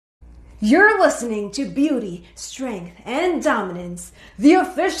You're listening to Beauty, Strength, and Dominance, the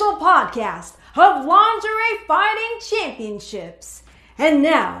official podcast of Lingerie Fighting Championships. And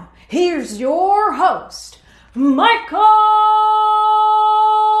now, here's your host, Michael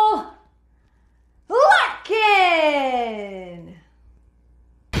Latkin.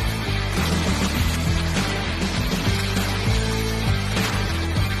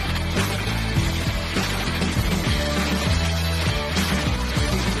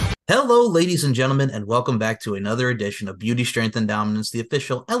 Hello, ladies and gentlemen, and welcome back to another edition of Beauty, Strength, and Dominance, the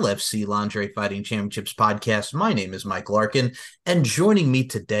official LFC Lingerie Fighting Championships podcast. My name is Mike Larkin, and joining me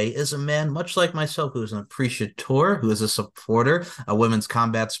today is a man much like myself who is an appreciator, who is a supporter of women's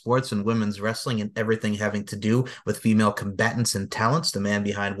combat sports and women's wrestling and everything having to do with female combatants and talents, the man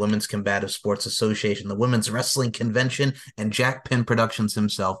behind Women's Combative Sports Association, the Women's Wrestling Convention, and Jackpin Productions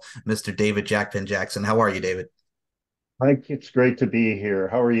himself, Mr. David Jackpin Jackson. How are you, David? Mike, it's great to be here.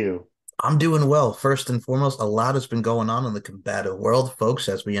 How are you? I'm doing well. First and foremost, a lot has been going on in the combative world, folks,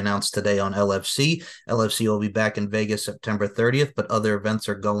 as we announced today on LFC. LFC will be back in Vegas September 30th, but other events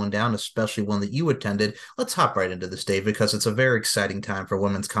are going down, especially one that you attended. Let's hop right into this, Dave, because it's a very exciting time for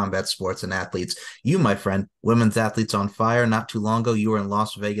women's combat sports and athletes. You, my friend, Women's Athletes on Fire, not too long ago, you were in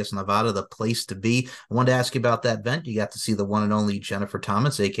Las Vegas, Nevada, the place to be. I wanted to ask you about that event. You got to see the one and only Jennifer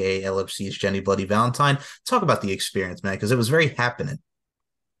Thomas, aka LFC's Jenny Bloody Valentine. Talk about the experience, man, because it was very happening.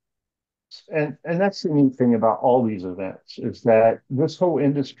 And that's the neat thing about all these events is that this whole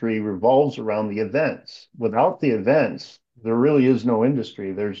industry revolves around the events. Without the events, there really is no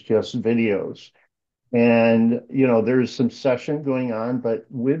industry. There's just videos. And, there's some session going on, but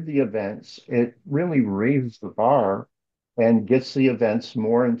with the events, it really raises the bar and gets the events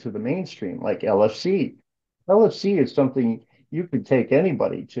more into the mainstream, like LFC. LFC is something you could take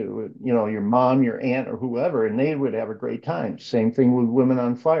anybody to, your mom, your aunt, or whoever, and they would have a great time. Same thing with Women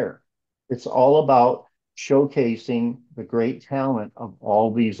on Fire. It's all about showcasing the great talent of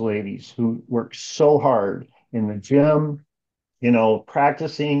all these ladies who work so hard in the gym,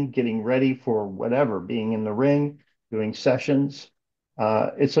 practicing, getting ready for whatever, being in the ring, doing sessions.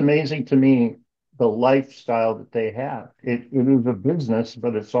 It's amazing to me the lifestyle that they have. It is a business,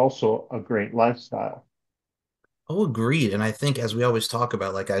 but it's also a great lifestyle. Oh, agreed. And I think, as we always talk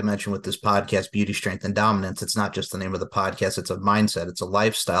about, like I mentioned with this podcast, Beauty, Strength, and Dominance, it's not just the name of the podcast, it's a mindset, it's a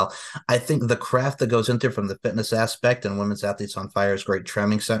lifestyle. I think the craft that goes into it from the fitness aspect and Women's Athletes on Fire's great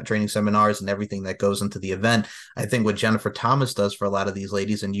training seminars and everything that goes into the event. I think what Jennifer Thomas does for a lot of these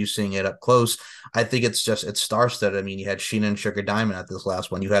ladies and you seeing it up close, I think it's star-studded. I mean, you had Sheena and Sugar Diamond at this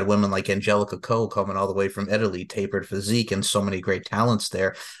last one. You had women like Angelica Ko coming all the way from Italy, tapered physique, and so many great talents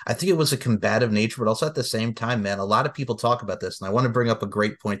there. I think it was a combative nature, but also at the same time, man, a lot of people talk about this, and I want to bring up a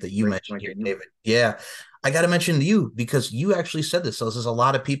great point that you mentioned here, David. Yeah, I got to mention to you because you actually said this. So this is a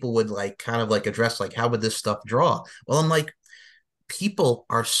lot of people would like kind of like address like how would this stuff draw? Well, I'm like people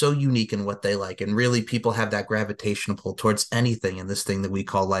are so unique in what they like, and really people have that gravitational pull towards anything in this thing that we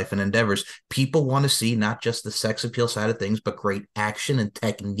call life and endeavors. People want to see not just the sex appeal side of things, but great action and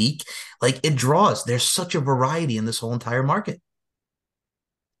technique. Like it draws. There's such a variety in this whole entire market.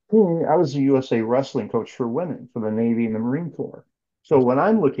 I was a USA wrestling coach for women for the Navy and the Marine Corps. So when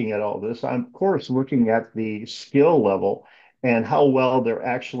I'm looking at all this, I'm of course looking at the skill level and how well they're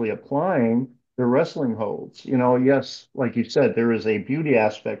actually applying the wrestling holds. Yes, like you said, there is a beauty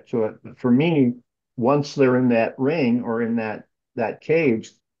aspect to it. But for me, once they're in that ring or in that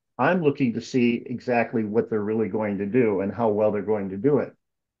cage, I'm looking to see exactly what they're really going to do and how well they're going to do it.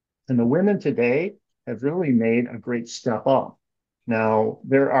 And the women today have really made a great step up. Now,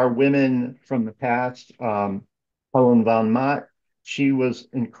 there are women from the past. Helen von Mott, she was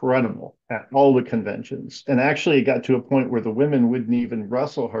incredible at all the conventions. And actually, it got to a point where the women wouldn't even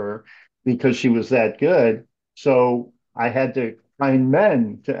wrestle her because she was that good. So I had to find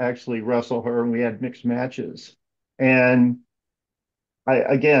men to actually wrestle her, and we had mixed matches. And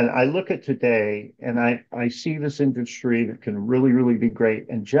I look at today and I see this industry that can really, really be great.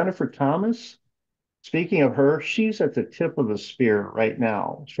 And Jennifer Thomas, speaking of her, she's at the tip of the spear right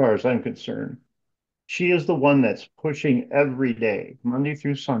now, as far as I'm concerned. She is the one that's pushing every day, Monday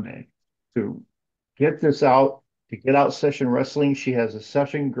through Sunday, to get this out, to get out session wrestling. She has a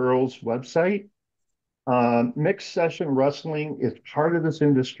Session Girls website. Mixed session wrestling is part of this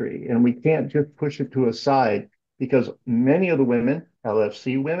industry, and we can't just push it to a side because many of the women,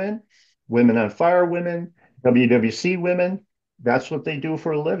 LFC women, Women on Fire women, WWC women, that's what they do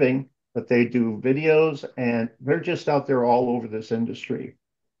for a living, but they do videos and they're just out there all over this industry.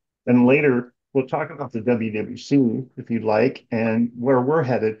 And later, we'll talk about the WWC if you'd like, and where we're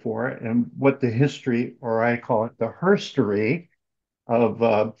headed for it, and what the history, or I call it the herstory,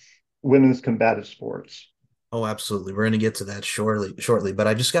 of women's combative sports. Oh, absolutely. We're going to get to that shortly. But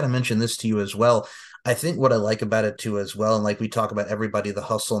I just got to mention this to you as well. I think what I like about it too, as well, and like we talk about everybody, the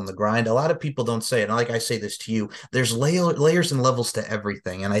hustle and the grind. A lot of people don't say it. And like I say this to you, there's layers and levels to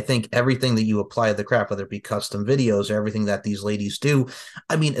everything. And I think everything that you apply to the craft, whether it be custom videos or everything that these ladies do,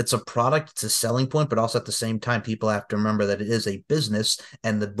 I mean, it's a product, it's a selling point, but also at the same time, people have to remember that it is a business,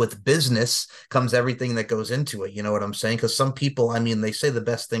 and with business comes everything that goes into it. You know what I'm saying? Because some people, I mean, they say the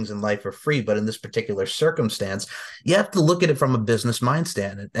best things in life are free, but in this particular circumstance, you have to look at it from a business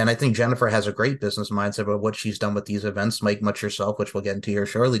mindset. And I think Jennifer has a great business mindset about what she's done with these events, Make Much Yourself, which we'll get into here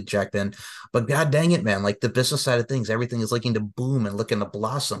shortly, Jackpin. But god dang it, man, like the business side of things, everything is looking to boom and looking to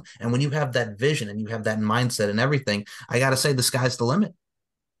blossom. And when you have that vision and you have that mindset and everything, I got to say, the sky's the limit.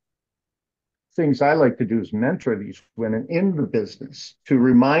 Things I like to do is mentor these women in the business to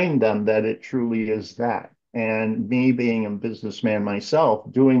remind them that it truly is that. And me being a businessman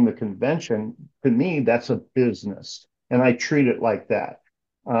myself, doing the convention, to me, that's a business. And I treat it like that.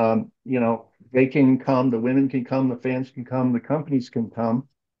 They can come, the women can come, the fans can come, the companies can come.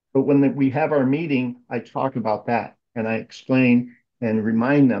 But when we have our meeting, I talk about that and I explain and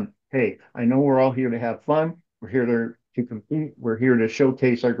remind them, hey, I know we're all here to have fun. We're here to compete. We're here to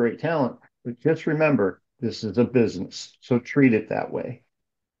showcase our great talent. But just remember, this is a business, so treat it that way.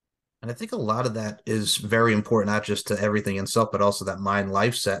 And I think a lot of that is very important, not just to everything itself, but also that mind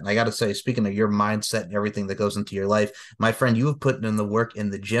life set. And I got to say, speaking of your mindset and everything that goes into your life, my friend, you have put in the work in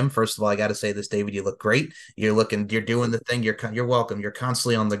the gym. First of all, I got to say this, David, you look great. You're doing the thing. You're welcome. You're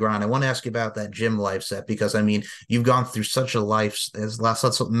constantly on the grind. I want to ask you about that gym life set because I mean, you've gone through such a life, there's lots,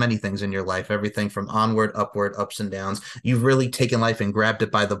 so many things in your life, everything from onward, upward, ups and downs. You've really taken life and grabbed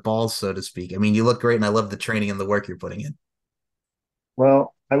it by the balls, so to speak. I mean, you look great, and I love the training and the work you're putting in.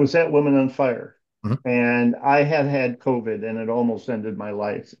 Well, I was at Women on Fire Mhm. and I had had COVID and it almost ended my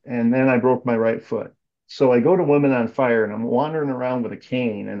life. And then I broke my right foot. So I go to Women on Fire and I'm wandering around with a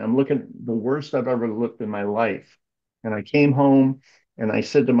cane and I'm looking the worst I've ever looked in my life. And I came home and I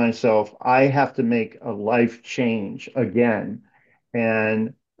said to myself, I have to make a life change again.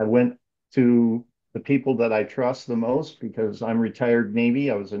 And I went to the people that I trust the most because I'm retired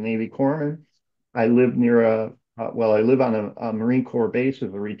Navy. I was a Navy corpsman. I live near I live on a Marine Corps base as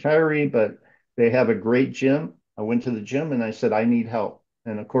a retiree, but they have a great gym. I went to the gym and I said, I need help.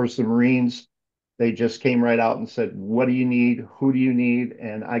 And of course, the Marines, they just came right out and said, what do you need? Who do you need?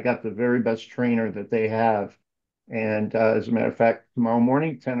 And I got the very best trainer that they have. And as a matter of fact, tomorrow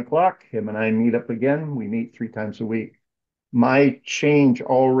morning, 10 o'clock, him and I meet up again. We meet 3 times a week. My change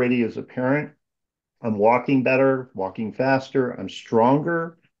already as a parent, I'm walking better, walking faster, I'm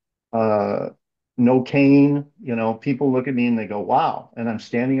stronger. Uh, no cane. People look at me and they go, wow. And I'm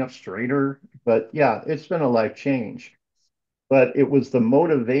standing up straighter. But yeah, it's been a life change. But it was the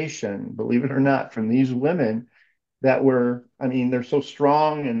motivation, believe it or not, from these women that were, I mean, they're so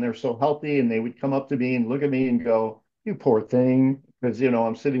strong and they're so healthy. And they would come up to me and look at me and go, you poor thing. Because,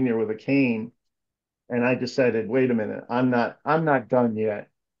 I'm sitting there with a cane. And I decided, wait a minute, I'm not done yet.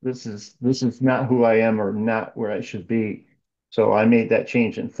 This is not who I am or not where I should be. So I made that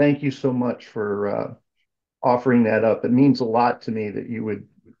change. And thank you so much for offering that up. It means a lot to me that you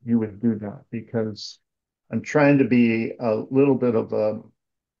would do that because I'm trying to be a little bit of a,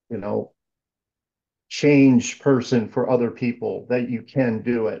 you know, change person for other people that you can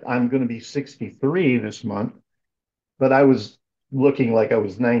do it. I'm going to be 63 this month, but I was looking like I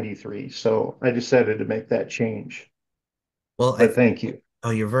was 93. So I decided to make that change. Well, I But thank you. Oh,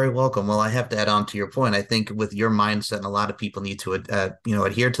 you're very welcome. Well, I have to add on to your point. I think with your mindset, and a lot of people need to,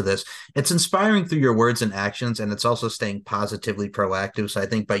 adhere to this. It's inspiring through your words and actions, and it's also staying positively proactive. So I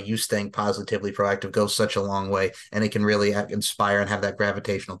think by you staying positively proactive goes such a long way, and it can really inspire and have that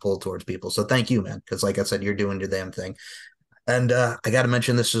gravitational pull towards people. So thank you, man, because like I said, you're doing your damn thing. And I got to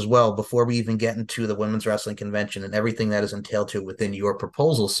mention this as well before we even get into the women's wrestling convention and everything that is entailed to within your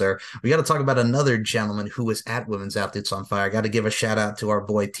proposal, sir. We got to talk about another gentleman who was at Women's Athletes on Fire. I got to give a shout out to our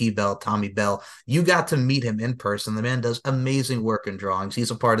boy T Bell, Tommy Bell. You got to meet him in person. The man does amazing work in drawings.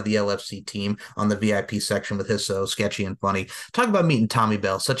 He's a part of the LFC team on the VIP section with his so sketchy and funny. Talk about meeting Tommy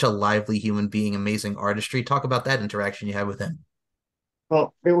Bell, such a lively human being, amazing artistry. Talk about that interaction you had with him.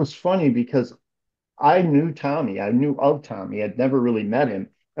 Well, it was funny because I knew Tommy. I knew of Tommy. I'd never really met him.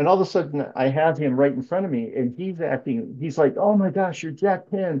 And all of a sudden, I have him right in front of me, and he's like, "Oh my gosh, you're Jack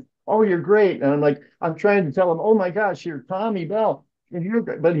Penn. Oh, you're great." And I'm like, I'm trying to tell him, "Oh my gosh, you're Tommy Bell. And you're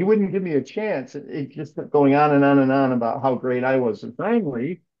great." But he wouldn't give me a chance. It just kept going on and on and on about how great I was. And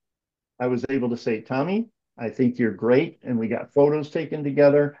finally, I was able to say, "Tommy, I think you're great." And we got photos taken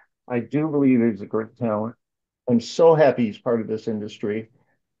together. I do believe he's a great talent. I'm so happy he's part of this industry.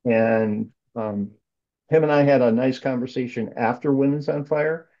 And him and I had a nice conversation after Women's on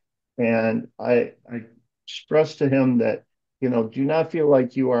Fire. And I expressed to him that, do not feel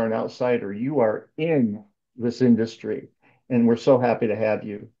like you are an outsider. You are in this industry, and we're so happy to have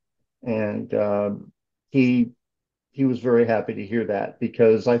you. And he he was very happy to hear that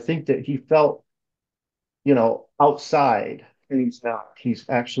because I think that he felt, outside, and he's not. He's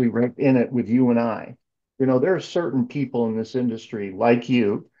actually right in it with you and I. There are certain people in this industry, like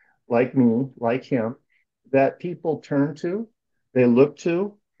you, like me, like him, that people turn to, they look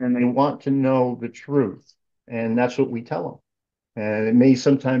to, and they want to know the truth. And that's what we tell them. And it may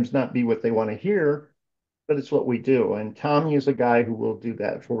sometimes not be what they want to hear, but it's what we do. And Tommy is a guy who will do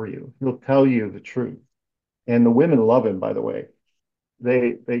that for you. He'll tell you the truth. And the women love him, by the way.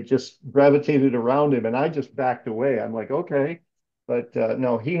 They just gravitated around him, and I just backed away. I'm like, okay, but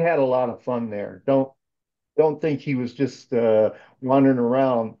no, he had a lot of fun there. Don't think he was just wandering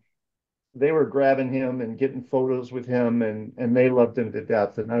around. They were grabbing him and getting photos with him, and they loved him to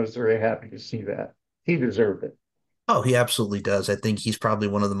death. And I was very happy to see that. He deserved it. Oh, he absolutely does. I think he's probably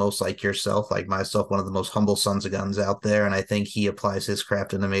one of the most like yourself, like myself, one of the most humble sons of guns out there. And I think he applies his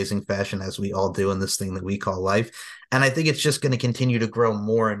craft in amazing fashion, as we all do in this thing that we call life. And I think it's just going to continue to grow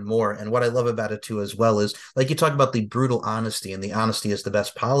more and more. And what I love about it too, as well, is like you talk about the brutal honesty, and the honesty is the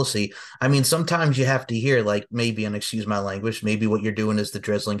best policy. I mean, sometimes you have to hear, like, maybe, and excuse my language, maybe what you're doing is the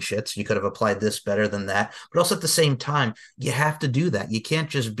drizzling shits. You could have applied this better than that. But also at the same time, you have to do that. You can't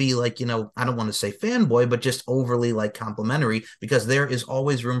just be like, I don't want to say fanboy, but just overly like complimentary, because there is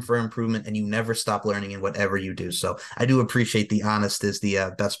always room for improvement and you never stop learning in whatever you do. So I do appreciate the honest is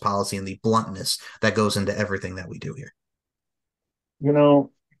the best policy, and the bluntness that goes into everything that we do here. You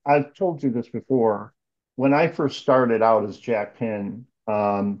know, I've told you this before. When I first started out as Jackpin,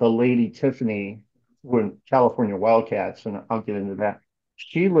 the lady Tiffany, when California Wildcats, and I'll get into that,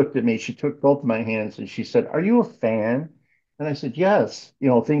 she looked at me, she took both of my hands and she said, "Are you a fan?" And I said, "Yes,"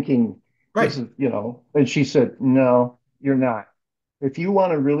 thinking Right. this is, and she said, "No, you're not. If you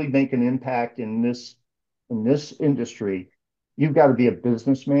want to really make an impact in this industry, you've got to be a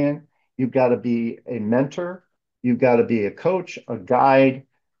businessman, you've got to be a mentor, you've got to be a coach, a guide,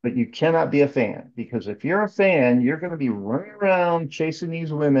 but you cannot be a fan, because if you're a fan, you're going to be running around chasing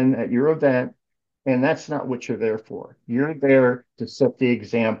these women at your event, and that's not what you're there for. You're there to set the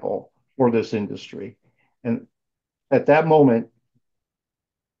example for this industry." And at that moment,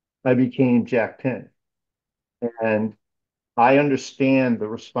 I became Jack Penn, and I understand the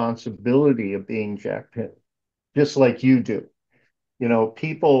responsibility of being Jack Penn, just like you do.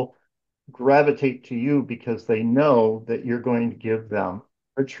 People gravitate to you because they know that you're going to give them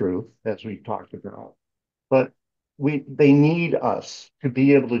the truth, as we talked about. But they need us to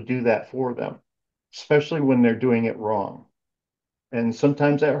be able to do that for them, especially when they're doing it wrong. And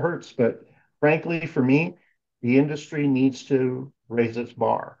sometimes that hurts, but frankly, for me, the industry needs to raise its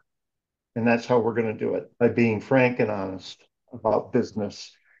bar. And that's how we're going to do it, by being frank and honest about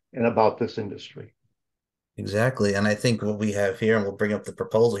business and about this industry. Exactly. And I think what we have here, and we'll bring up the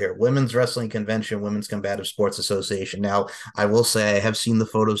proposal here: Women's Wrestling Convention, Women's Combative Sports Association. Now, I will say I have seen the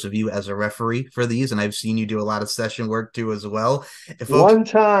photos of you as a referee for these, and I've seen you do a lot of session work too as well. If folks, One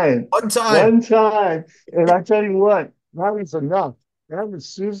time, one time. one time. And I tell you what, that was enough. That was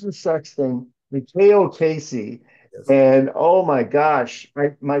Susan Sexton, Mikhail Casey. Yes. And oh my gosh,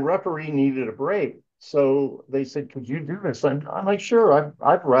 my referee needed a break. So they said, "Could you do this?" I'm like, "Sure,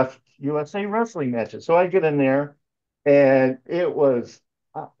 I've ref USA wrestling matches." So I get in there, and it was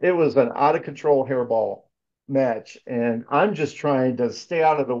an out of control hairball match. And I'm just trying to stay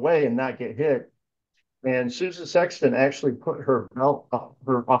out of the way and not get hit. And Susan Sexton actually put her belt,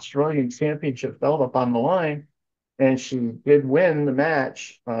 her Australian Championship belt, up on the line, and she did win the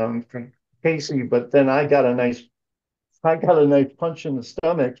match from Casey. But then I got a nice punch in the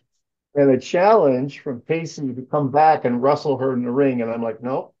stomach and a challenge from Casey to come back and wrestle her in the ring. And I'm like,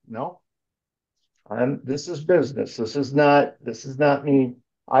 "No, no, this is business. This is not me."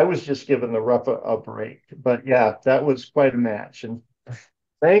 I was just giving the ref a break. But yeah, that was quite a match. And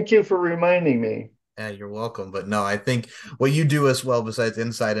thank you for reminding me. Yeah, you're welcome. But no, I think what you do as well, besides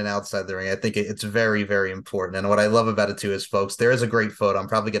inside and outside the ring, I think it's very, very important. And what I love about it too is, folks, there is a great photo. I'm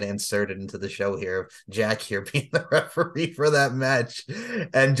probably going to insert it into the show here of Jack here being the referee for that match,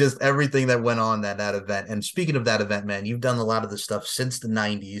 and just everything that went on that event. And speaking of that event, man, you've done a lot of this stuff since the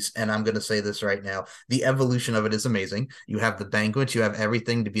 90s. And I'm going to say this right now: the evolution of it is amazing. You have the banquets, you have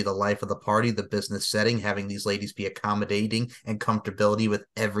everything to be the life of the party, the business setting, having these ladies be accommodating and comfortability with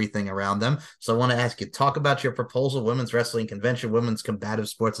everything around them. So I want to ask you, talk about your proposal: Women's Wrestling Convention, Women's Combative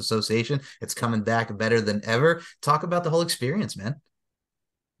Sports Association. It's coming back better than ever. Talk about the whole experience, man.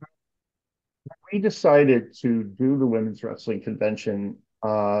 we decided to do the women's wrestling convention,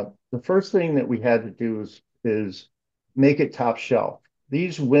 the first thing that we had to do is make it top shelf.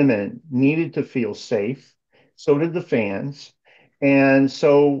 These women needed to feel safe. So did the fans. And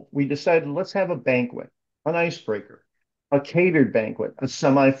so we decided, let's have a banquet, an icebreaker, a catered banquet, a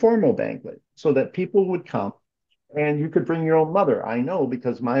semi-formal banquet, so that people would come and you could bring your own mother. I know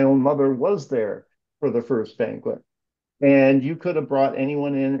because my own mother was there for the first banquet. And you could have brought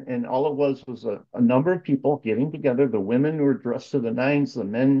anyone in, and all it was a number of people getting together. The women were dressed to the nines, the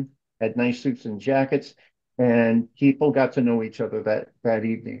men had nice suits and jackets, and people got to know each other that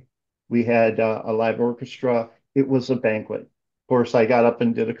evening. We had a live orchestra. It was a banquet. Of course, I got up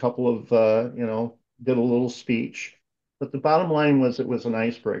and did a couple of, did a little speech. But the bottom line was it was an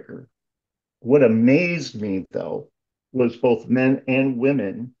icebreaker. What amazed me, though, was both men and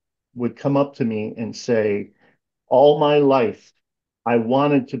women would come up to me and say, all my life, I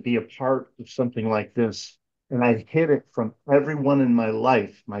wanted to be a part of something like this. And I hid it from everyone in my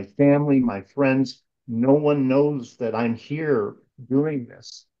life, my family, my friends. No one knows that I'm here doing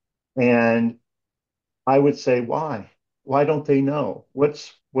this. And I would say, why? Why don't they know?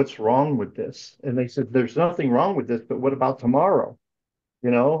 What's wrong with this? And they said, there's nothing wrong with this, but what about tomorrow?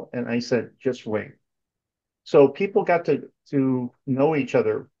 And I said, just wait. So people got to know each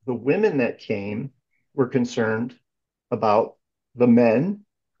other. The women that came were concerned about the men,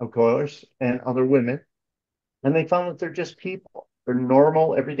 of course, and other women. And they found that they're just people. They're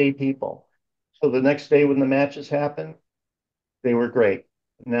normal, everyday people. So the next day when the matches happened, they were great.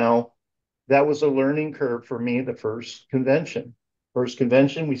 Now, that was a learning curve for me, the first convention. First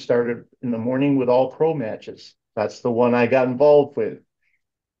convention, we started in the morning with all pro matches. That's the one I got involved with.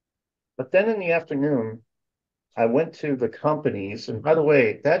 But then in the afternoon, I went to the companies. And by the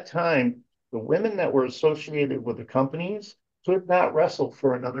way, at that time, the women that were associated with the companies could not wrestle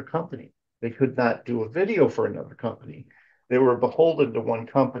for another company. They could not do a video for another company. They were beholden to one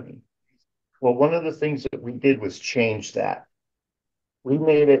company. Well, one of the things that we did was change that. We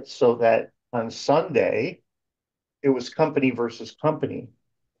made it so that on Sunday, it was company versus company.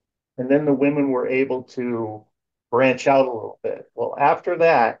 And then the women were able to branch out a little bit. Well, after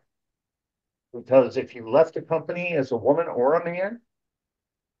that, because if you left a company as a woman or a man,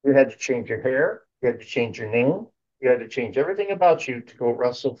 you had to change your hair, you had to change your name, you had to change everything about you to go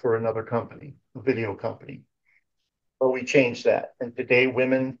wrestle for another company, a video company. But we changed that. And today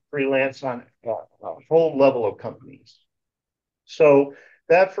women freelance on a whole level of companies. So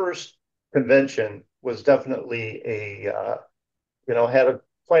that first convention was definitely had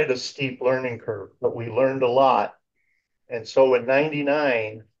quite a steep learning curve, but we learned a lot. And so in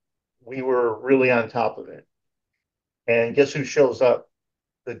 99, we were really on top of it. And guess who shows up?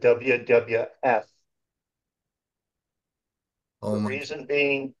 The WWF. Oh The my. reason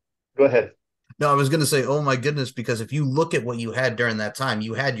being, go ahead. No, I was going to say, oh my goodness, because if you look at what you had during that time,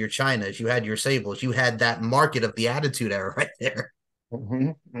 you had your Chinas, you had your Sables, you had that market of the Attitude Era right there. Mm-hmm,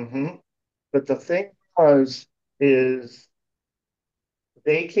 mm-hmm. But the thing is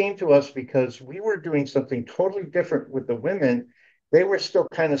they came to us because we were doing something totally different with the women. They were still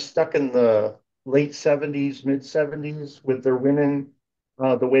kind of stuck in the late 70s, mid 70s with their women,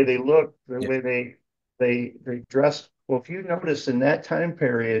 the way they looked, the Yeah. way they dressed. Well, if you notice in that time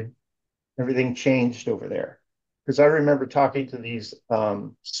period, everything changed over there. Because I remember talking to these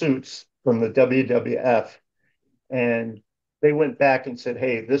suits from the WWF, and they went back and said,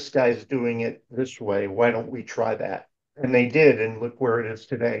 hey, this guy's doing it this way. Why don't we try that? And they did, and look where it is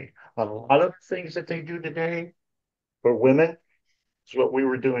today. A lot of things that they do today for women is what we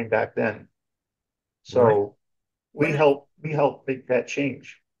were doing back then. Right. So we helped make that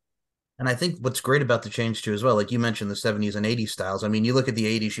change. And I think what's great about the change too, as well, like you mentioned the 70s and 80s styles. I mean, you look at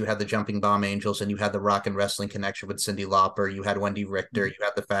the 80s, you had the Jumping Bomb Angels and you had the Rock and Wrestling Connection with Cyndi Lauper. You had Wendy Richter. You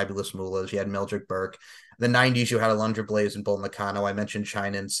had the Fabulous Moolah. You had Mildred Burke. The 90s, you had Alundra Blaze and Bull Nakano. I mentioned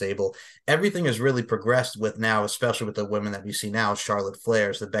China and Sable. Everything has really progressed with now, especially with the women that we see now, Charlotte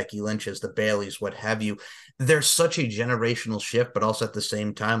Flairs, the Becky Lynches, the Baileys, what have you. There's such a generational shift, but also at the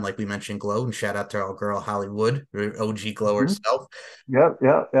same time, like we mentioned, Glow, and shout out to our girl Hollywood, OG Glow Mm-hmm. herself. Yep,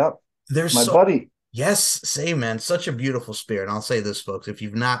 yep, yep. There's My so buddy. Yes, same man. Such a beautiful spirit. And I'll say this, folks, if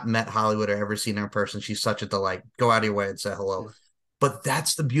you've not met Hollywood or ever seen her in person, she's such a delight. Go out of your way and say hello. But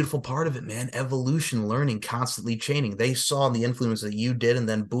that's the beautiful part of it, man. Evolution, learning, constantly changing. They saw the influence that you did, and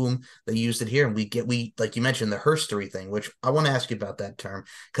then boom, they used it here. And we like you mentioned the herstory thing, which I want to ask you about that term,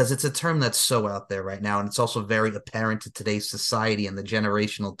 because it's a term that's so out there right now, and it's also very apparent to today's society and the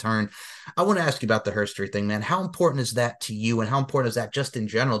generational turn. I want to ask you about the herstory thing, man. How important is that to you, and how important is that just in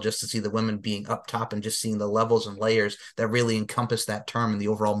general, just to see the women being up top and just seeing the levels and layers that really encompass that term and the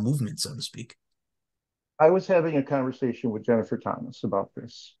overall movement, so to speak? I was having a conversation with Jennifer Thomas about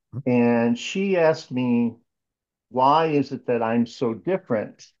this, and she asked me, why is it that I'm so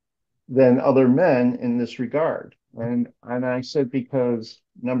different than other men in this regard? And I said, because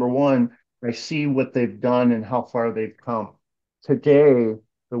number one, I see what they've done and how far they've come. Today,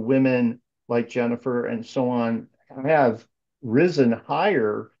 the women like Jennifer and so on have risen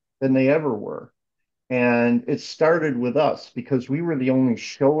higher than they ever were. And it started with us because we were the only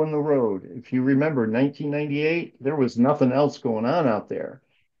show on the road. If you remember 1998, there was nothing else going on out there.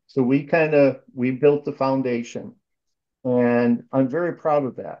 So we built the foundation. And I'm very proud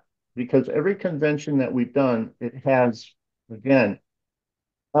of that because every convention that we've done, it has, again,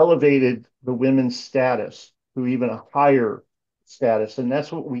 elevated the women's status to even a higher status. And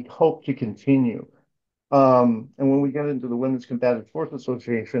that's what we hope to continue. And when we get into the Women's Combative Sports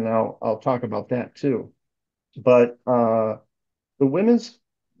Association, I'll talk about that too. But the women's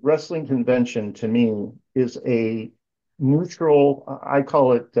wrestling convention to me is a neutral, I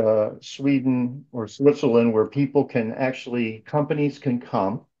call it Sweden or Switzerland, where people can actually, companies can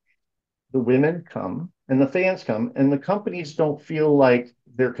come, the women come, and the fans come, and the companies don't feel like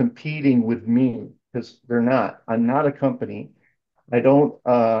they're competing with me because they're not. I'm not a company. I don't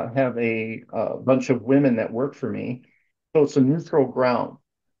have a bunch of women that work for me. So it's a neutral ground.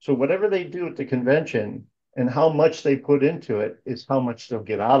 So whatever they do at the convention and how much they put into it is how much they'll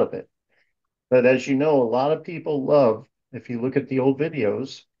get out of it. But as you know, a lot of people love, if you look at the old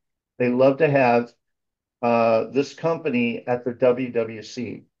videos, they love to have this company at the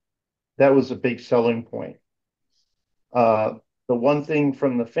WWC. That was a big selling point. Uh, the one thing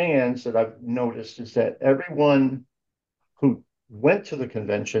from the fans that I've noticed is that everyone who went to the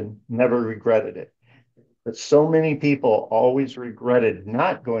convention never regretted it. But so many people always regretted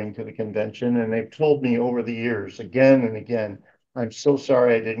not going to the convention, and they've told me over the years again and again, I'm so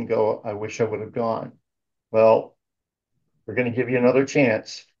sorry I didn't go. I wish I would have gone. Well, we're going to give you another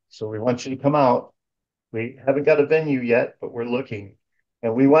chance. So we want you to come out. We haven't got a venue yet, but we're looking.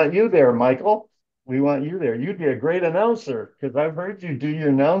 And we want you there, Michael. We want you there. You'd be a great announcer because I've heard you do your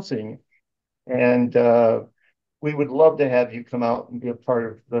announcing. And we would love to have you come out and be a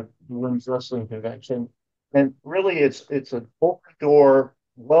part of the women's wrestling convention. And really, it's an open door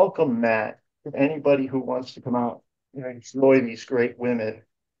welcome mat to anybody who wants to come out and enjoy these great women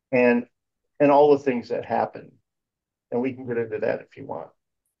and all the things that happen. And we can get into that if you want.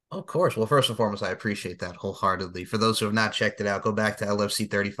 Of course. Well, first and foremost, I appreciate that wholeheartedly. For those who have not checked it out, go back to LFC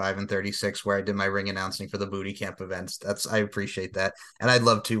 35 and 36, where I did my ring announcing for the booty camp events. I appreciate that. And I'd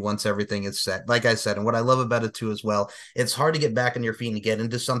love to once everything is set. Like I said, and what I love about it too as well, it's hard to get back on your feet and get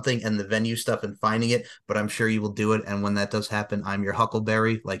into something and the venue stuff and finding it, but I'm sure you will do it. And when that does happen, I'm your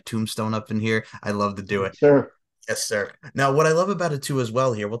Huckleberry, like Tombstone up in here. I love to do it. Sure. Yes, sir. Now, what I love about it too, as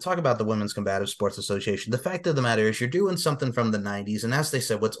well, here, we'll talk about the Women's Combative Sports Association. The fact of the matter is, you're doing something from the 90s, and as they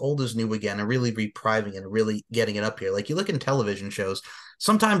said, what's old is new again, and really repriving and really getting it up here. Like you look in television shows,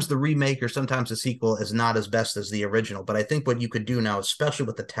 sometimes the remake or sometimes the sequel is not as best as the original. But I think what you could do now, especially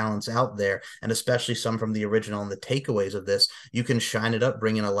with the talents out there, and especially some from the original and the takeaways of this, you can shine it up,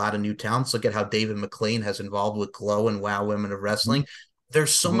 bring in a lot of new talents. Look at how David McLean has involved with Glow and Wow Women of Wrestling.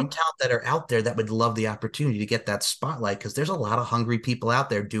 There's so much Mm-hmm. talent that are out there that would love the opportunity to get that spotlight because there's a lot of hungry people out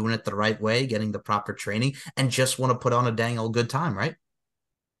there doing it the right way, getting the proper training, and just want to put on a dang old good time, right?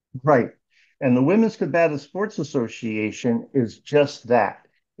 Right. And the Women's Combative Sports Association is just that.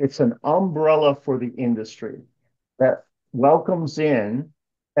 It's an umbrella for the industry that welcomes in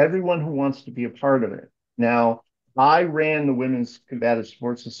everyone who wants to be a part of it. Now, I ran the Women's Combative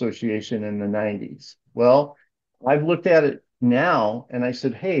Sports Association in the 90s. Well, I've looked at it now and I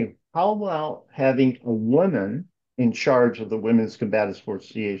said, hey, how about having a woman in charge of the Women's Combative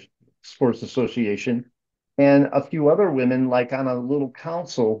Sports Association and a few other women like on a little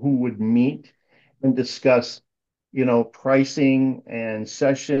council who would meet and discuss, pricing and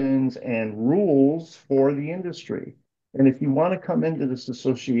sessions and rules for the industry. And if you want to come into this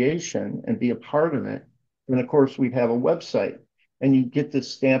association and be a part of it, then of course we have a website and you get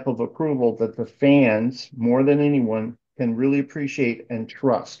this stamp of approval that the fans, more than anyone, can really appreciate and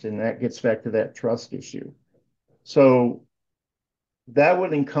trust. And that gets back to that trust issue. So that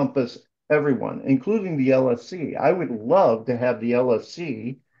would encompass everyone, including the LFC. I would love to have the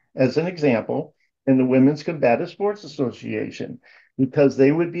LFC as an example in the Women's Combative Sports Association because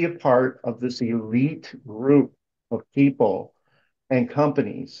they would be a part of this elite group of people and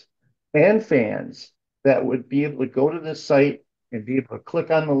companies and fans that would be able to go to this site and be able to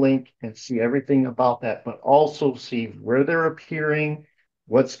click on the link and see everything about that, but also see where they're appearing,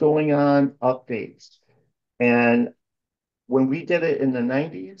 what's going on, updates. And when we did it in the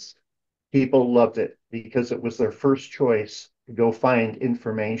 90s, People loved it because it was their first choice to go find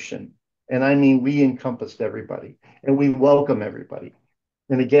information. And I mean, we encompassed everybody and we welcome everybody.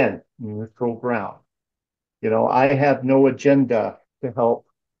 And again, neutral ground. I have no agenda to help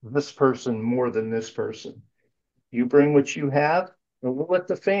this person more than this person. You bring what you have, and we'll let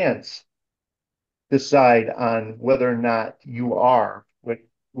the fans decide on whether or not you are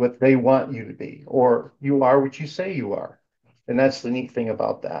what they want you to be, or you are what you say you are. And that's the neat thing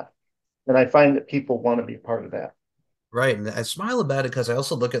about that. And I find that people want to be part of that. Right. And I smile about it because I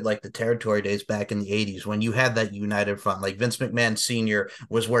also look at like the territory days back in the 80s when you had that united front. Like Vince McMahon Sr.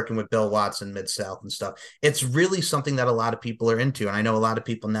 was working with Bill Watts in Mid South and stuff. It's really something that a lot of people are into. And I know a lot of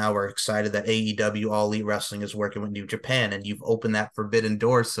people now are excited that AEW All Elite Wrestling is working with New Japan and you've opened that forbidden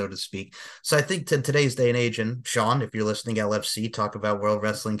door, so to speak. So I think to today's day and age, and Sean, if you're listening, LFC, talk about World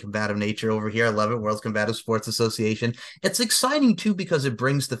Wrestling Combative Nature over here. I love it. World Combative Sports Association. It's exciting too because it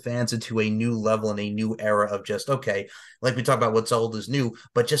brings the fans into a new level and a new era of just, okay, like we talk about what's old is new,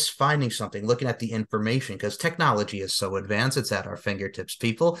 but just finding something, looking at the information, because technology is so advanced, it's at our fingertips,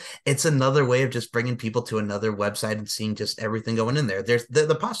 people. It's another way of just bringing people to another website and seeing just everything going in there. There's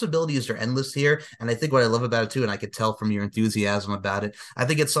the possibilities are endless here. And I think what I love about it too, and I could tell from your enthusiasm about it, I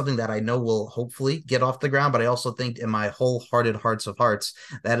think it's something that I know will hopefully get off the ground, but I also think in my wholehearted hearts of hearts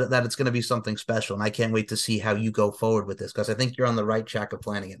that it's going to be something special. And I can't wait to see how you go forward with this because I think you're on the right track of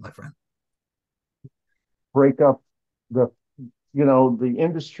planning it, my friend. Break up the the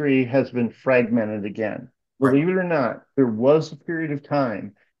industry has been fragmented again. Right. Believe it or not, there was a period of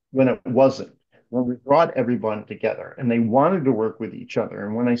time when it wasn't, when we brought everyone together and they wanted to work with each other.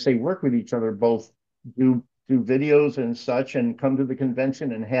 And when I say work with each other, both do videos and such and come to the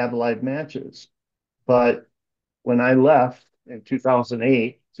convention and have live matches. But when I left in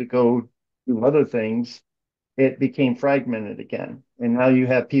 2008 to go do other things, it became fragmented again. And now you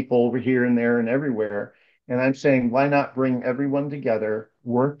have people over here and there and everywhere. And I'm saying, why not bring everyone together,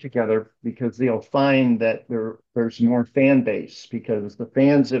 work together, because they'll find that there's more fan base because the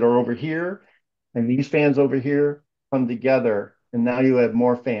fans that are over here and these fans over here come together. And now you have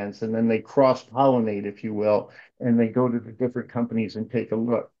more fans, and then they cross pollinate, if you will, and they go to the different companies and take a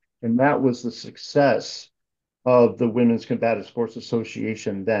look. And that was the success of the Women's Combative Sports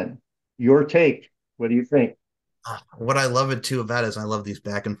Association then. Your take, what do you think? What I love it too about it is I love these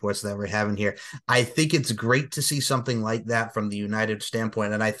back and forths that we're having here. I think it's great to see something like that from the United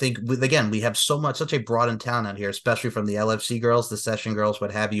standpoint. And I think again, we have such a broad and talent out here, especially from the LFC girls, the session girls,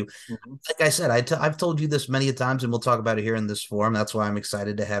 what have you. Mhm. Like I said, I've told you this many times, and we'll talk about it here in this forum. That's why I'm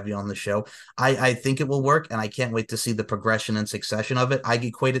excited to have you on the show. I think it will work, and I can't wait to see the progression and succession of it. I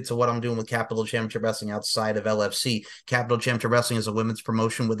equate it to what I'm doing with Capital Championship Wrestling outside of LFC. Capital Championship Wrestling is a women's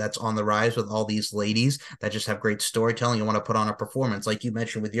promotion that's on the rise with all these ladies that just have great storytelling and want to put on a performance. Like you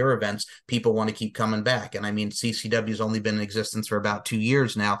mentioned with your events, people want to keep coming back. And I mean, CCW has only been in existence for about 2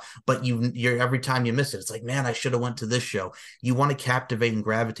 years now, but you're every time you miss it, it's like, man, I should have went to this show. You want to captivate and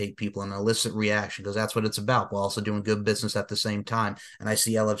gravitate people and elicit reaction because that's what it's about while also doing good business at the same time. And I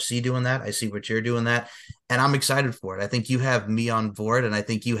see LFC doing that. I see what you're doing that. And I'm excited for it. I think you have me on board, and I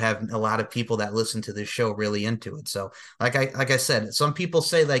think you have a lot of people that listen to this show really into it. So, like I said, some people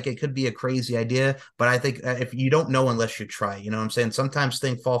say like it could be a crazy idea, but I think if you don't know unless you try, you know what I'm saying? Sometimes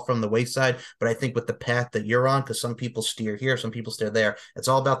things fall from the wayside, but I think with the path that you're on, because some people steer here, some people steer there, it's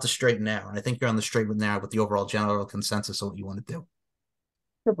all about the straight and narrow. And I think you're on the straight and narrow with the overall general consensus of what you want to do.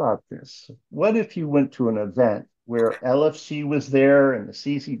 About this. What if you went to an event where LFC was there and the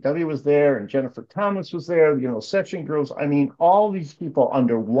CCW was there and Jennifer Thomas was there, Session Girls? I mean, all these people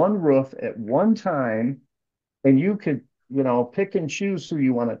under one roof at one time, and you could, pick and choose who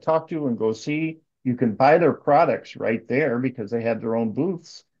you want to talk to and go see. You can buy their products right there because they have their own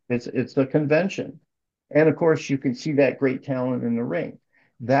booths. It's a convention. And of course, you can see that great talent in the ring.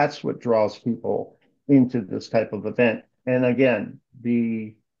 That's what draws people into this type of event. And again,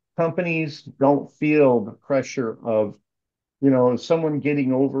 the companies don't feel the pressure of, someone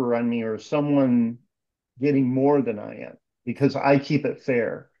getting over on me or someone getting more than I am because I keep it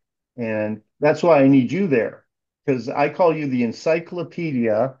fair. And that's why I need you there because I call you the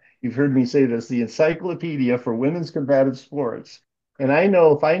encyclopedia. You've heard me say this, the encyclopedia for women's combative sports. And I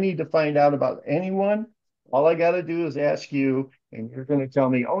know if I need to find out about anyone, all I got to do is ask you, and you're going to tell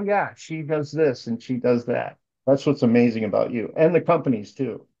me, oh, yeah, she does this and she does that. That's what's amazing about you and the companies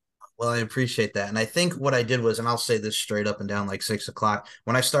too. Well, I appreciate that. And I think what I did was, and I'll say this straight up and down like 6 o'clock,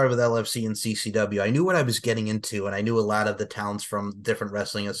 when I started with LFC and CCW, I knew what I was getting into, and I knew a lot of the talents from different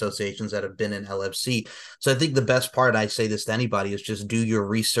wrestling associations that have been in LFC. So I think the best part, I say this to anybody, is just do your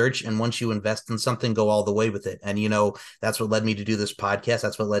research. And once you invest in something, go all the way with it. And, that's what led me to do this podcast.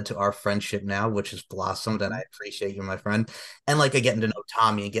 That's what led to our friendship now, which has blossomed. And I appreciate you, my friend. And like getting to know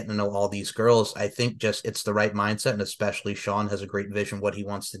Tommy and getting to know all these girls, I think just it's the right mindset. And especially Sean has a great vision what he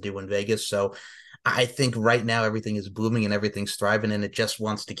wants to do in Vegas. So I think right now everything is booming and everything's thriving, and it just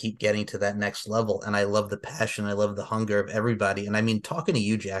wants to keep getting to that next level. And I love the passion, I love the hunger of everybody. And I mean, talking to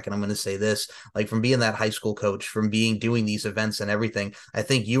you, Jack, and I'm going to say this, like from being that high school coach, from being doing these events and everything, I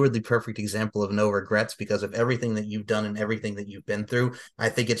think you are the perfect example of no regrets because of everything that you've done and everything that you've been through. I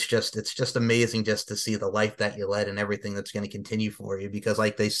think it's just amazing just to see the life that you led and everything that's going to continue for you. Because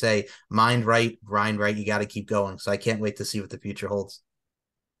like they say, mind right, grind right, you got to keep going. So I can't wait to see what the future holds.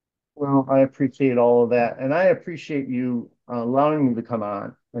 Well, I appreciate all of that. And I appreciate you allowing me to come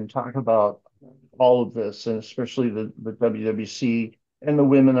on and talk about all of this, and especially the WWC and the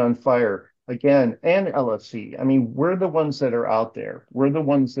Women on Fire again, and LFC. I mean, we're the ones that are out there. We're the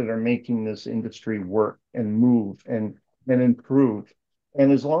ones that are making this industry work and move and improve.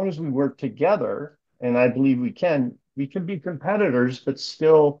 And as long as we work together, and I believe we can be competitors, but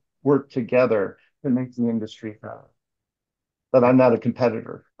still work together to make the industry better. But I'm not a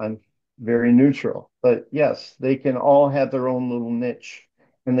competitor. I'm very neutral. But yes, they can all have their own little niche,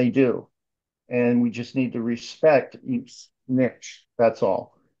 and they do. And we just need to respect each niche. That's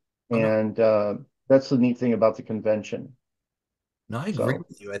all. Oh, no, And that's the neat thing about the convention. No, I agree So,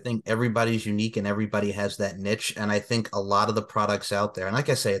 with you. I think everybody's unique and everybody has that niche. And I think a lot of the products out there, and like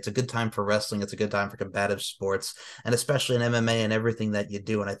I say, it's a good time for wrestling, it's a good time for combative sports, and especially in MMA and everything that you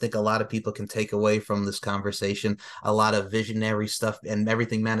do. And I think a lot of people can take away from this conversation a lot of visionary stuff and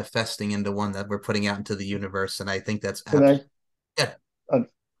everything manifesting into one that we're putting out into the universe. And I think that's can absolutely, I yeah, uh,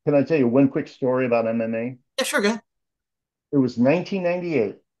 can I tell you one quick story about MMA? yeah, sure, go ahead. It was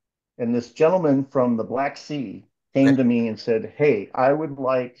 1998, and this gentleman from the Black Sea came Okay. to me and said, "Hey, I would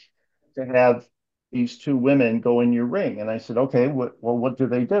like to have these two women go in your ring." And I said, "Okay, what do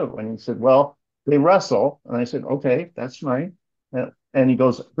they do?" And he said, "Well, they wrestle." And I said, "Okay, that's fine." And he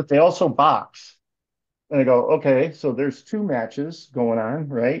goes, "But they also box." And I go, "Okay, so there's two matches going on,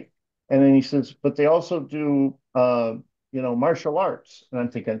 right?" And then he says, "But they also do, martial arts." And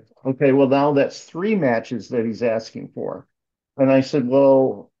I'm thinking, okay, well, now that's three matches that he's asking for. And I said,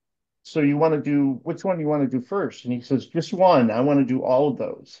 "Well, so you want to do, which one do you want to do first?" And he says, "Just one. I want to do all of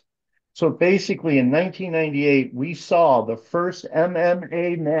those." So basically, in 1998, we saw the first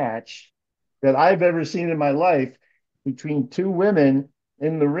MMA match that I've ever seen in my life between two women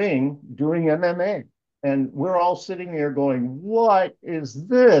in the ring doing MMA. And we're all sitting there going, "What is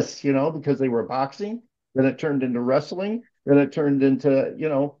this?" Because they were boxing, then it turned into wrestling, then it turned into,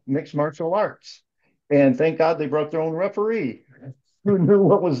 mixed martial arts. And thank God they brought their own referee who knew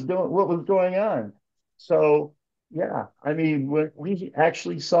what was going on. So yeah, I mean, we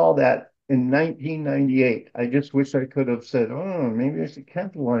actually saw that in 1998. I just wish I could have said, "Oh, maybe I should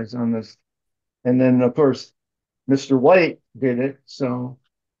capitalize on this." And then, of course, Mr. White did it. So,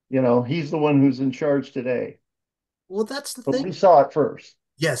 he's the one who's in charge today. Well, that's the But thing. we saw it first.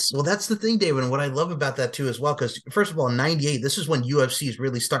 Yes, well, that's the thing, David, and what I love about that too as well, because first of all, in '98, this is when UFC is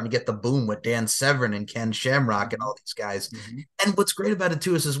really starting to get the boom with Dan Severn and Ken Shamrock and Mhm, all these guys. mhm. And what's great about it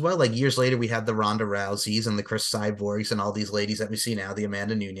too is as well, like years later, we had the Ronda Rouseys and the Chris Cyborgs and all these ladies that we see now, the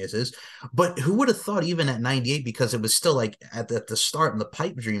Amanda Nunez's. But who would have thought even at '98, because it was still like at the start in the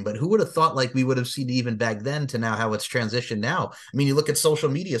pipe dream, but who would have thought like we would have seen even back then to now how it's transitioned now? I mean, you look at social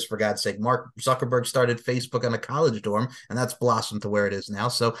medias for God's sake. Mark Zuckerberg started Facebook on a college dorm, and that's blossomed to where it is now.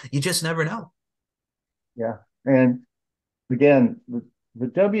 So you just never know. Yeah. And again, the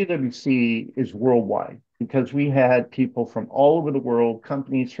WWC is worldwide because we had people from all over the world,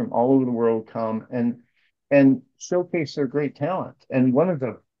 companies from all over the world come and showcase their great talent. And one of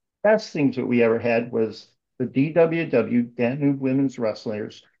the best things that we ever had was the DWW, Danube Women's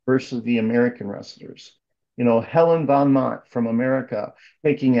Wrestlers versus the American wrestlers. Helen Von Mott from America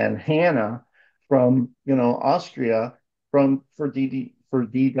taking on Hannah from, Austria for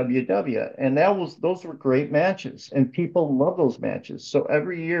DWW, and those were great matches, and people love those matches. So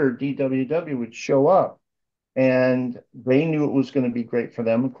every year DWW would show up, and they knew it was going to be great for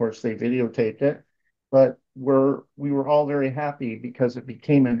them. Of course, they videotaped it, but we were all very happy because it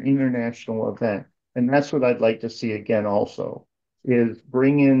became an international event, and that's what I'd like to see again. Also, is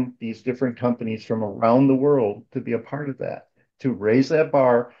bring in these different companies from around the world to be a part of that, to raise that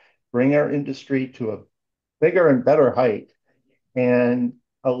bar, bring our industry to a bigger and better height, and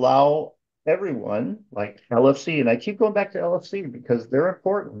allow everyone like LFC, and I keep going back to LFC because they're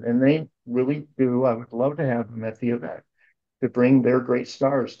important and they really do. I would love to have them at the event to bring their great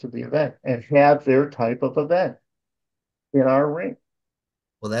stars to the event and have their type of event in our ring.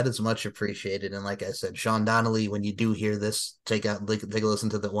 Well, that is much appreciated. And like I said, Sean Donnelly, when you do hear this, take a listen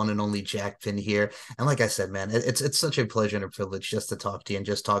to the one and only Jackpin here. And like I said, man, it's such a pleasure and a privilege just to talk to you and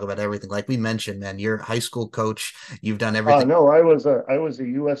just talk about everything. Like we mentioned, man, you're a high school coach. You've done everything. No, I was a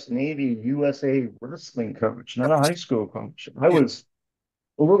U.S. Navy USA wrestling coach, not a high school coach. I was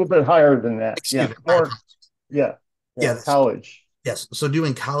a little bit higher than that. Excuse Yeah, me, my more. apologies. Yeah, yeah, Yeah, college. yes. So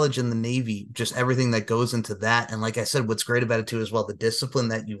doing college in the Navy, just everything that goes into that. And like I said, what's great about it too as well, the discipline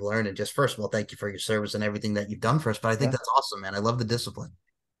that you've learned. And just first of all, thank you for your service and everything that you've done for us. But I think Yeah. that's awesome, man. I love the discipline.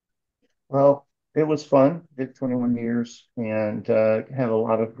 Well, it was fun. Did 21 years and had a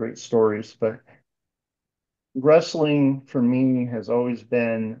lot of great stories. But wrestling for me has always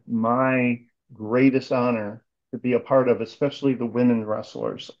been my greatest honor to be a part of, especially the women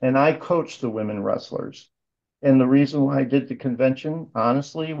wrestlers. And I coach the women wrestlers. And the reason why I did the convention,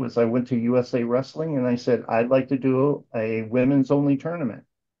 honestly, was I went to USA Wrestling and I said, I'd like to do a women's only tournament.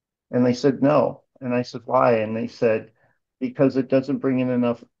 And they said, no. And I said, why? And they said, because it doesn't bring in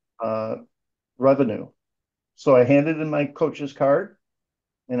enough uh, revenue. So I handed in my coach's card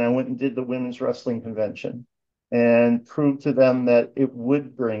and I went and did the women's wrestling convention and proved to them that it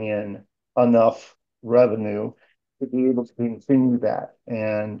would bring in enough revenue to be able to continue that.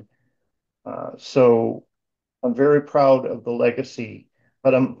 And so I'm very proud of the legacy,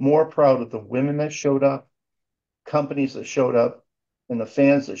 but I'm more proud of the women that showed up, companies that showed up, and the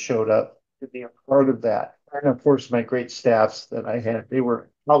fans that showed up to be a part of that. And of course, my great staffs that I had, they were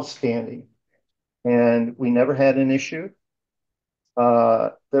outstanding. And we never had an issue.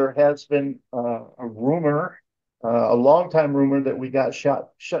 There has been a rumor, a long time rumor that we got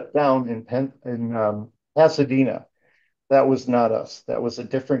shut down in Pasadena. That was not us. That was a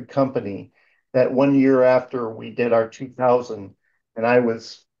different company. That one year after we did our 2000, and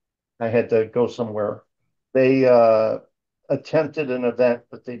I had to go somewhere. They attempted an event,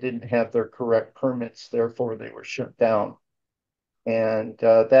 but they didn't have their correct permits. Therefore, they were shut down, and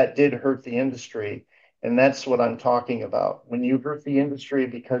that did hurt the industry. And that's what I'm talking about. When you hurt the industry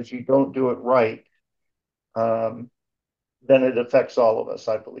because you don't do it right, um, then it affects all of us,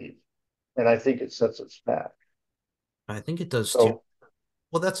 I believe. And I think it sets us back. I think it does too. So,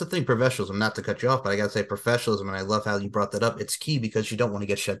 Well, that's the thing, professionalism, not to cut you off, but I got to say professionalism, and I love how you brought that up. It's key because you don't want to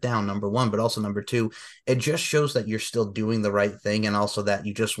get shut down, number one, but also number two, it just shows that you're still doing the right thing and also that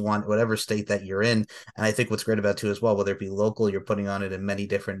you just want whatever state that you're in. And I think what's great about it too as well, whether it be local, you're putting on it in many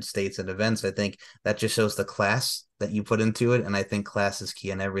different states and events, I think that just shows the class that you put into it. And I think class is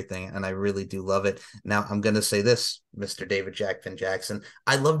key in everything. And I really do love it. Now, I'm going to say this, Mr. David Jackpin Jackson.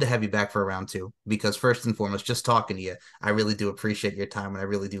 I'd love to have you back for a round two because, first and foremost, just talking to you, I really do appreciate your time and I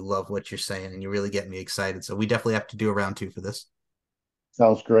really do love what you're saying and you really get me excited. So we definitely have to do a round two for this.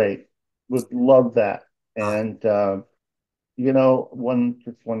 sounds great. Would love that. Uh, And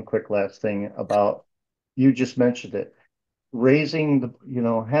one quick last thing about you just mentioned it. Raising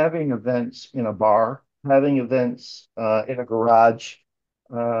having events in a bar, having events in a garage.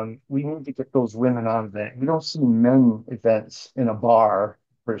 We need to get those women on there. We don't see men events in a bar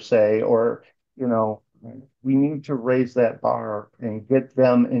per se, or you know, we need to raise that bar and get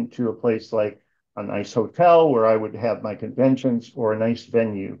them into a place like a nice hotel where I would have my conventions or a nice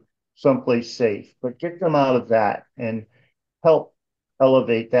venue, someplace safe, but get them out of that and help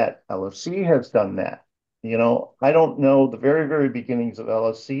elevate that. LFC has done that. I don't know the very, very beginnings of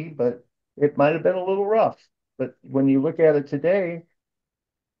LFC, but it might have been a little rough. But when you look at it today,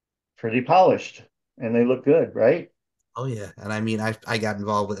 pretty polished and they look good, right? Oh yeah, and I mean, I got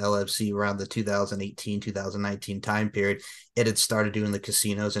involved with LFC around the 2018 2019 time period. It had started doing the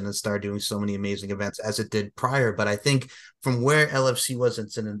casinos and it started doing so many amazing events as it did prior. But I think from where LFC was in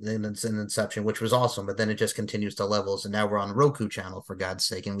its inception, which was awesome, but then it just continues to levels, and now we're on Roku channel for God's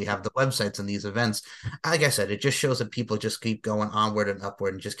sake, and we have the websites and these events. Like I said, it just shows that people just keep going onward and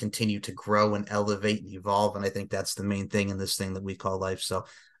upward and just continue to grow and elevate and evolve. And I think that's the main thing in this thing that we call life. So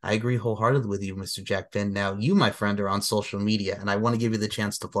I agree wholeheartedly with you, Mr. Jackpin. Now, you, my friend, are on social media, and I want to give you the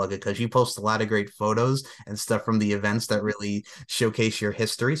chance to plug it because you post a lot of great photos and stuff from the events that really showcase your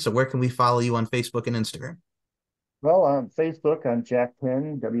history. So, where can we follow you on Facebook and Instagram? Well, on Facebook, I'm Jack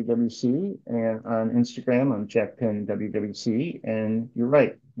Penn WWC, and on Instagram, I'm Jack Penn WWC. And you're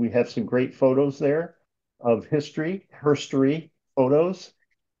right, we have some great photos there of herstory photos,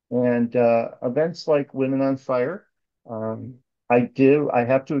 and events like Women on Fire. Um, I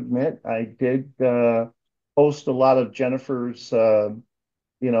have to admit, I did post a lot of Jennifer's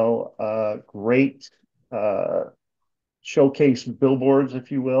great uh, showcase billboards,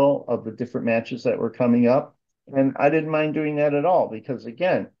 if you will, of the different matches that were coming up. And I didn't mind doing that at all because,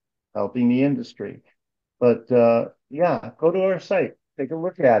 again, helping the industry. But yeah, go to our site, take a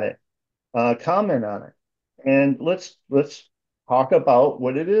look at it, comment on it, and let's talk about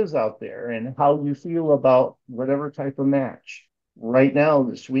what it is out there and how you feel about whatever type of match. Right now,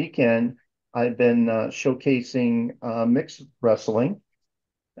 this weekend, I've been showcasing mixed wrestling,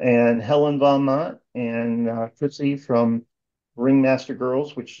 and Helen Von Mont and Fritzy from Ringmaster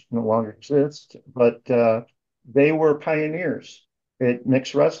Girls, which no longer exists, but they were pioneers at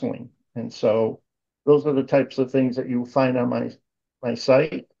mixed wrestling. And so those are the types of things that you find on my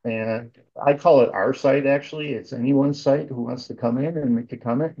site. And I call it our site, actually. It's anyone's site who wants to come in and make a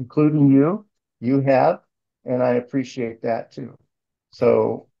comment, including you. You have, and I appreciate that too.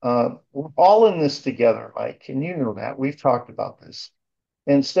 So we're all in this together, Mike, and you know that. We've talked about this.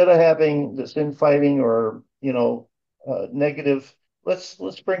 Instead of having this infighting or negative, let's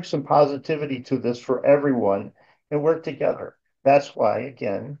bring some positivity to this for everyone and work together. That's why,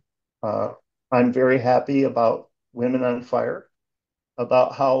 again, I'm very happy about Women on Fire,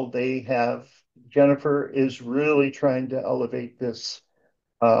 about how they have Jennifer is really trying to elevate this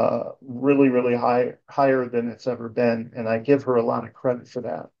really, really higher than it's ever been. And I give her a lot of credit for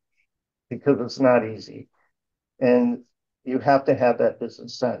that because it's not easy. And you have to have that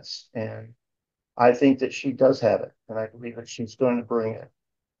business sense. And I think that she does have it. And I believe that she's going to bring it.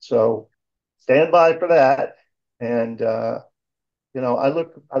 So stand by for that. And,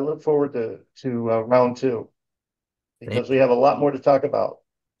 I look forward to round two because we have a lot more to talk about.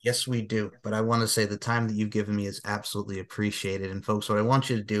 Yes, we do. But I want to say the time that you've given me is absolutely appreciated. And folks, what I want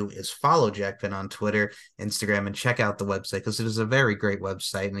you to do is follow Jackpin on Twitter, Instagram, and check out the website because it is a very great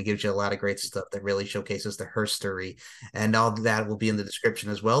website and it gives you a lot of great stuff that really showcases the herstory. And all that will be in the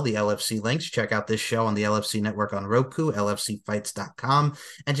description as well. The LFC links. Check out this show on the LFC network on Roku, lfcfights.com,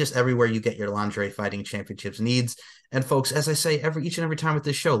 and just everywhere you get your lingerie fighting championships needs. And folks, as I say each and every time with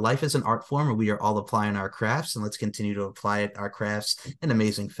this show, life is an art form and we are all applying our crafts, and let's continue to apply our crafts in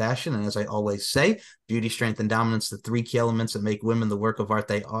amazing fashion. And as I always say, beauty, strength, and dominance, the three key elements that make women the work of art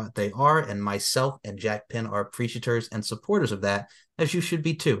they are, and myself and Jackpin are appreciators and supporters of that, as you should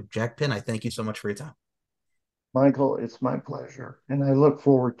be too. Jackpin, I thank you so much for your time. Michael, it's my pleasure. And I look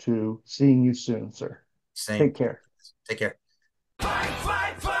forward to seeing you soon, sir. Same. Take care. Take care. Fight,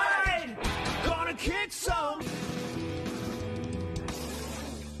 fight, fight! Gonna kick some!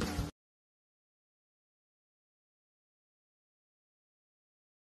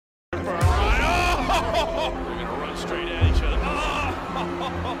 They're gonna run straight at each other.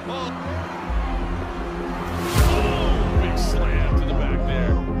 Oh, big slam to the back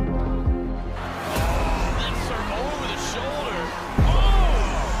there. Oh, then serve over the shoulder. Oh,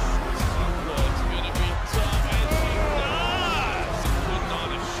 it's gonna be tough, and she does. Putting on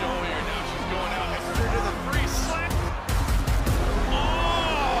a show here now. She's going out extra to the three slam.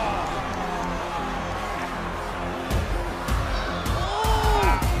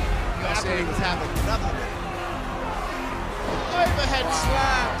 Things happen, nothing of it. Overhead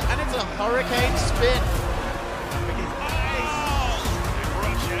slam, and it's a hurricane spin.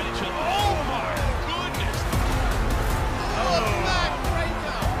 Rush at each other. Oh my goodness! Oh, a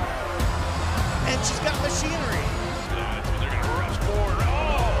backbreaker. And she's got machinery. They're gonna rush forward.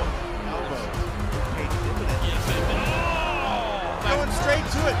 Oh! Elbow. Yes, they did. Oh! Going straight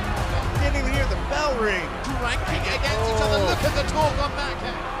to it. Didn't even hear the bell ring. Ranking against each other. Look at the talk on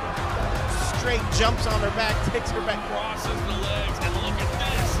backhand. Straight jumps on her back, takes her back. Crosses the legs, and look at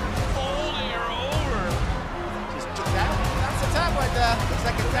this. Folding her over. Just tap. That's a tap right there. The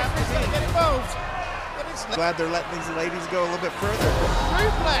second tap is gonna get it both. Glad they're letting these ladies go a little bit further.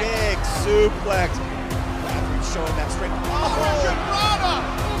 Suplex. Big suplex. Showing that strength. Oh,